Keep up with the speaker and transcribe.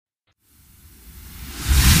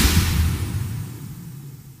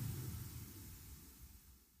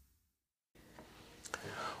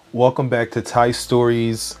Welcome back to Ty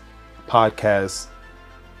Stories podcast.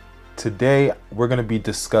 Today we're going to be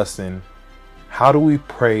discussing how do we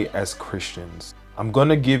pray as Christians. I'm going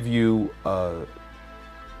to give you a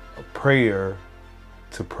prayer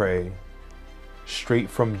to pray straight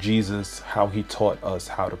from Jesus, how he taught us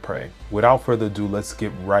how to pray. Without further ado, let's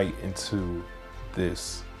get right into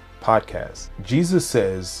this podcast. Jesus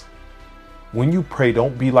says, when you pray,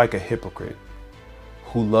 don't be like a hypocrite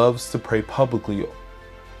who loves to pray publicly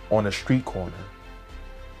on a street corner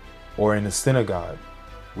or in a synagogue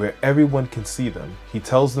where everyone can see them. He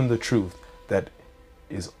tells them the truth that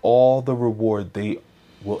is all the reward they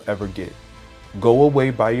will ever get. Go away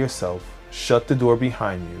by yourself, shut the door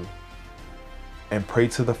behind you, and pray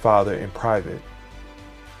to the Father in private.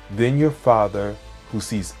 Then your Father, who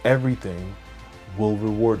sees everything, will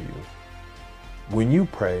reward you. When you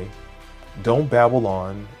pray, don't babble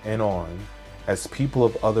on and on as people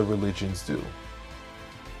of other religions do.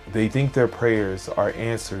 They think their prayers are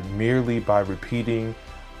answered merely by repeating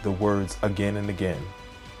the words again and again.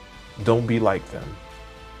 Don't be like them,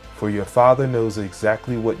 for your Father knows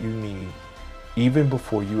exactly what you need even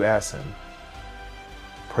before you ask him.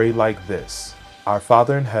 Pray like this: Our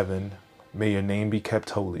Father in heaven, may your name be kept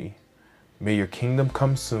holy. May your kingdom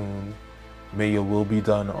come soon. May your will be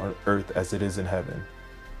done on earth as it is in heaven.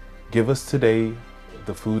 Give us today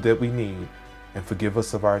the food that we need, and forgive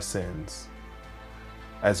us of our sins,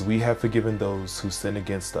 as we have forgiven those who sin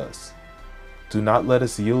against us. Do not let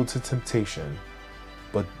us yield to temptation,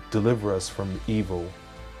 but deliver us from evil.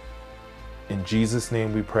 In Jesus'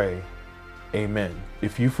 name we pray. Amen.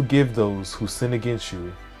 If you forgive those who sin against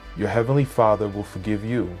you, your heavenly Father will forgive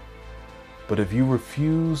you. But if you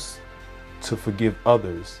refuse to forgive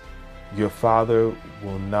others, your Father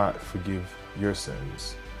will not forgive your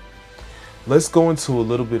sins. Let's go into a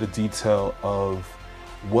little bit of detail of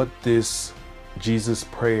what this Jesus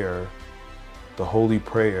prayer, the holy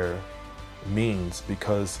prayer, means,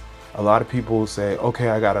 because a lot of people say, okay,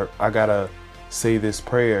 I gotta say this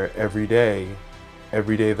prayer every day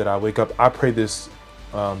that I wake up. I pray this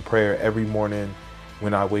prayer every morning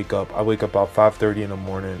when I wake up. I wake up about 5:30 in the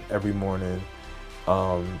morning every morning.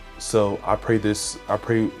 So I pray this.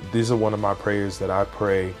 These are one of my prayers that I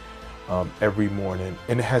pray every morning,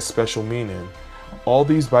 and it has special meaning. All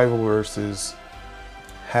these Bible verses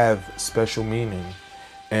have special meaning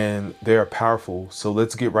and they are powerful. So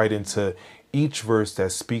let's get right into each verse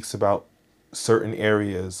that speaks about certain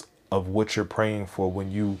areas of what you're praying for when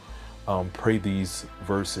you pray these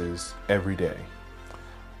verses every day.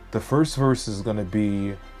 The first verse is going to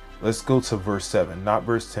be, let's go to verse 7, not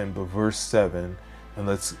verse 10, but verse 7, and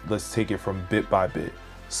let's take it from bit by bit.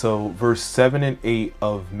 So verse 7 and 8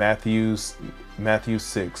 of Matthew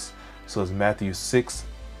 6. So it's Matthew 6,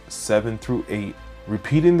 7 through 8.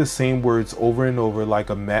 Repeating the same words over and over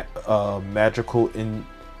like a magical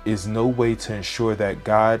is no way to ensure that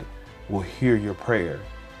God will hear your prayer.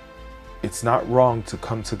 It's not wrong to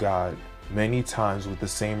come to God many times with the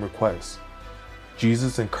same request.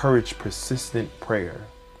 Jesus encouraged persistent prayer,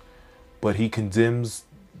 but he condemns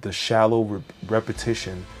the shallow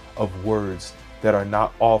repetition of words that are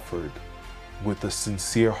not offered with a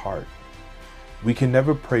sincere heart. We can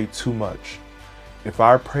never pray too much if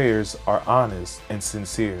our prayers are honest and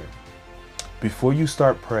sincere. Before you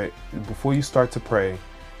start to pray,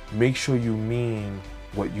 make sure you mean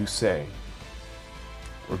what you say.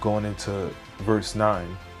 We're going into verse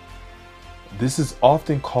 9. This is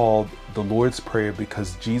often called the Lord's Prayer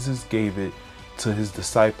because Jesus gave it to his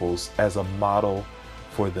disciples as a model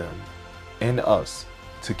for them and us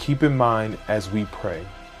to keep in mind as we pray.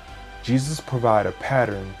 Jesus provided a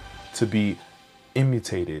pattern to be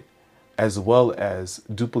imitated as well as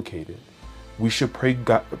duplicated. We should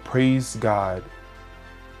praise God,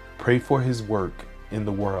 pray for his work in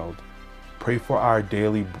the world, pray for our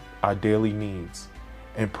daily needs,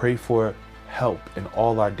 and pray for help in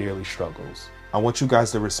all our daily struggles. I want you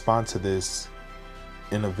guys to respond to this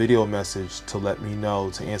in a video message to let me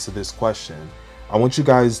know, to answer this question. I want you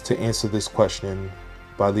guys to answer this question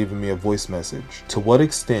by leaving me a voice message. To what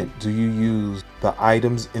extent do you use the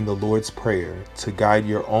items in the Lord's Prayer to guide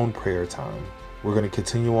your own prayer time? We're going to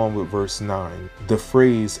continue on with verse 9. The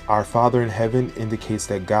phrase, Our Father in heaven, indicates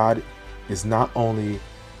that God is not only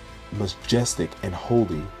majestic and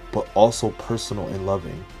holy, but also personal and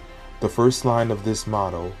loving. The first line of this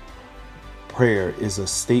motto prayer is a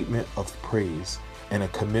statement of praise and a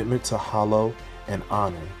commitment to hallow and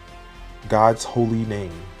honor God's holy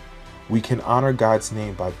name. We can honor God's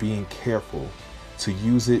name by being careful to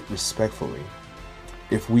use it respectfully.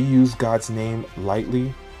 If we use God's name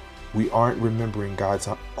lightly, we aren't remembering God's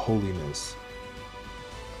holiness.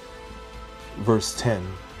 Verse 10.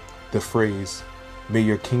 The phrase, "May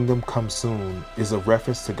your kingdom come soon," is a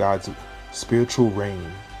reference to God's spiritual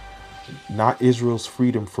reign, not Israel's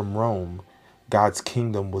freedom from Rome. God's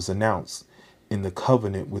kingdom was announced in the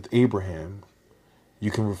covenant with Abraham.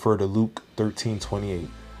 You can refer to Luke 13:28.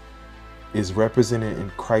 Is represented in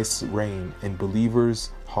Christ's reign in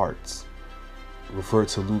believers' hearts. Refer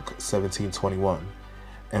to Luke 17:21.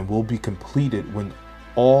 And will be completed when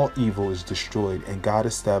all evil is destroyed and God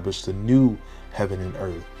established a new heaven and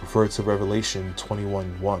earth. Refer to Revelation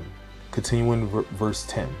 21:1. Continuing verse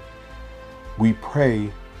 10. We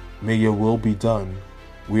pray, may your will be done.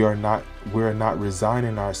 We are not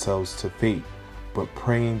resigning ourselves to fate, but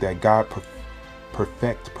praying that God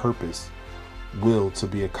perfect purpose will to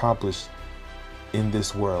be accomplished in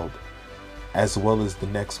this world as well as the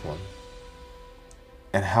next one.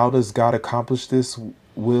 And how does God accomplish this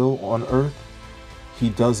will on earth? He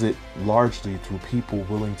does it largely through people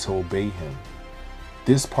willing to obey him.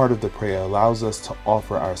 This part of the prayer allows us to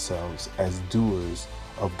offer ourselves as doers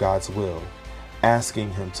of God's will,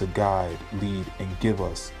 asking him to guide, lead, and give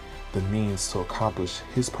us the means to accomplish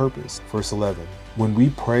his purpose. Verse 11. When we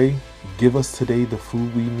pray, give us today the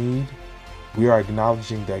food we need, we are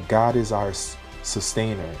acknowledging that God is our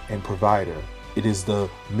sustainer and provider. It is the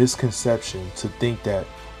misconception to think that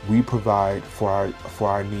we provide for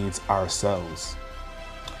our needs ourselves.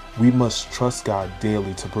 We must trust God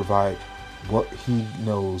daily to provide what he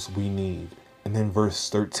knows we need. And then verse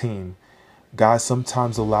 13, God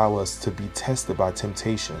sometimes allow us to be tested by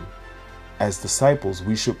temptation. As disciples,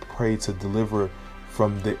 we should pray to deliver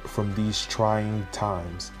from these trying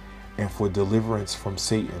times and for deliverance from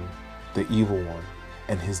Satan, the evil one,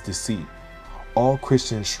 and his deceit. All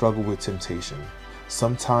Christians struggle with temptation.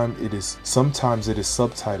 Sometimes it is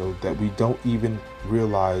subtitled that we don't even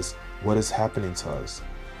realize what is happening to us.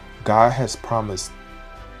 God has promised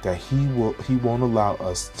that he won't allow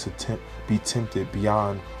us to be tempted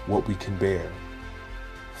beyond what we can bear.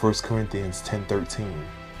 1 Corinthians 10:13.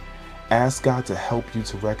 Ask God to help you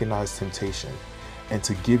to recognize temptation and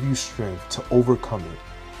to give you strength to overcome it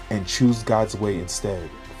and choose God's way instead.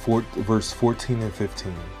 Verse 14 and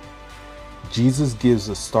 15. Jesus gives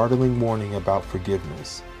a startling warning about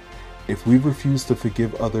forgiveness. If we refuse to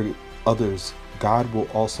forgive others, God will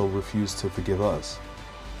also refuse to forgive us.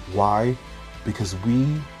 Why? Because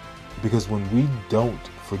when we don't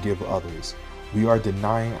forgive others, we are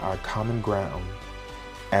denying our common ground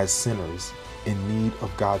as sinners in need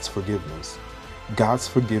of God's forgiveness. God's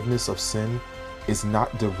forgiveness of sin is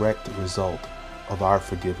not direct result of our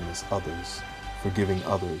forgiving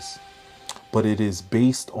others, but it is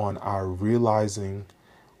based on our realizing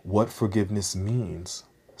what forgiveness means.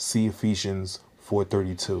 See Ephesians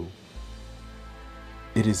 4:32.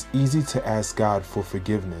 It is easy to ask God for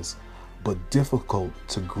forgiveness, but difficult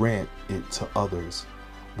to grant it to others.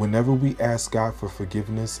 Whenever we ask God for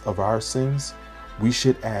forgiveness of our sins, we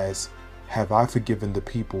should ask, have I forgiven the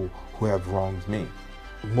people who have wronged me?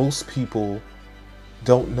 Most people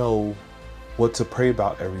don't know what to pray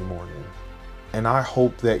about every morning. And I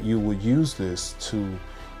hope that you will use this to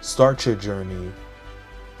start your journey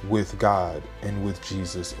with God and with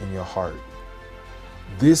Jesus in your heart.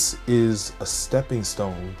 This is a stepping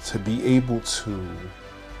stone to be able to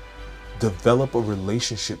develop a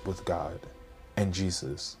relationship with God and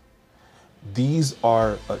Jesus. This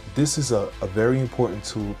is a very important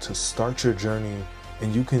tool to start your journey,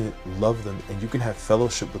 and you can love them and you can have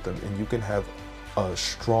fellowship with them and you can have a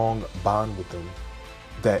strong bond with them,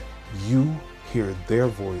 that you hear their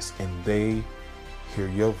voice and they hear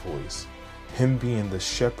your voice, him being the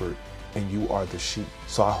shepherd and you are the sheep.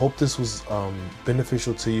 So I hope this was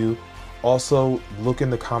beneficial to you. Also, look in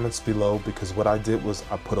the comments below, because what I did was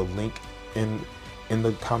I put a link in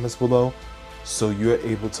the comments below, so you're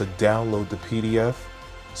able to download the PDF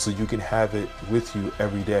so you can have it with you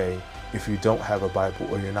every day if you don't have a Bible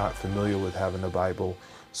or you're not familiar with having a Bible.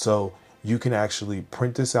 So you can actually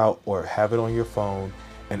print this out or have it on your phone,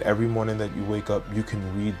 and every morning that you wake up, you can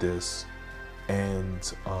read this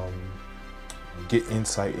and get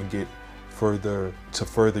insight and get further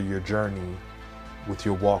your journey with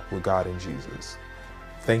your walk with God and Jesus.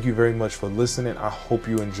 Thank you very much for listening. I hope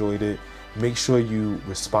you enjoyed it. Make sure you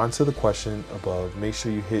respond to the question above. Make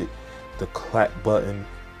sure you hit the clap button,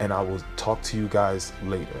 and I will talk to you guys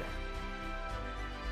later.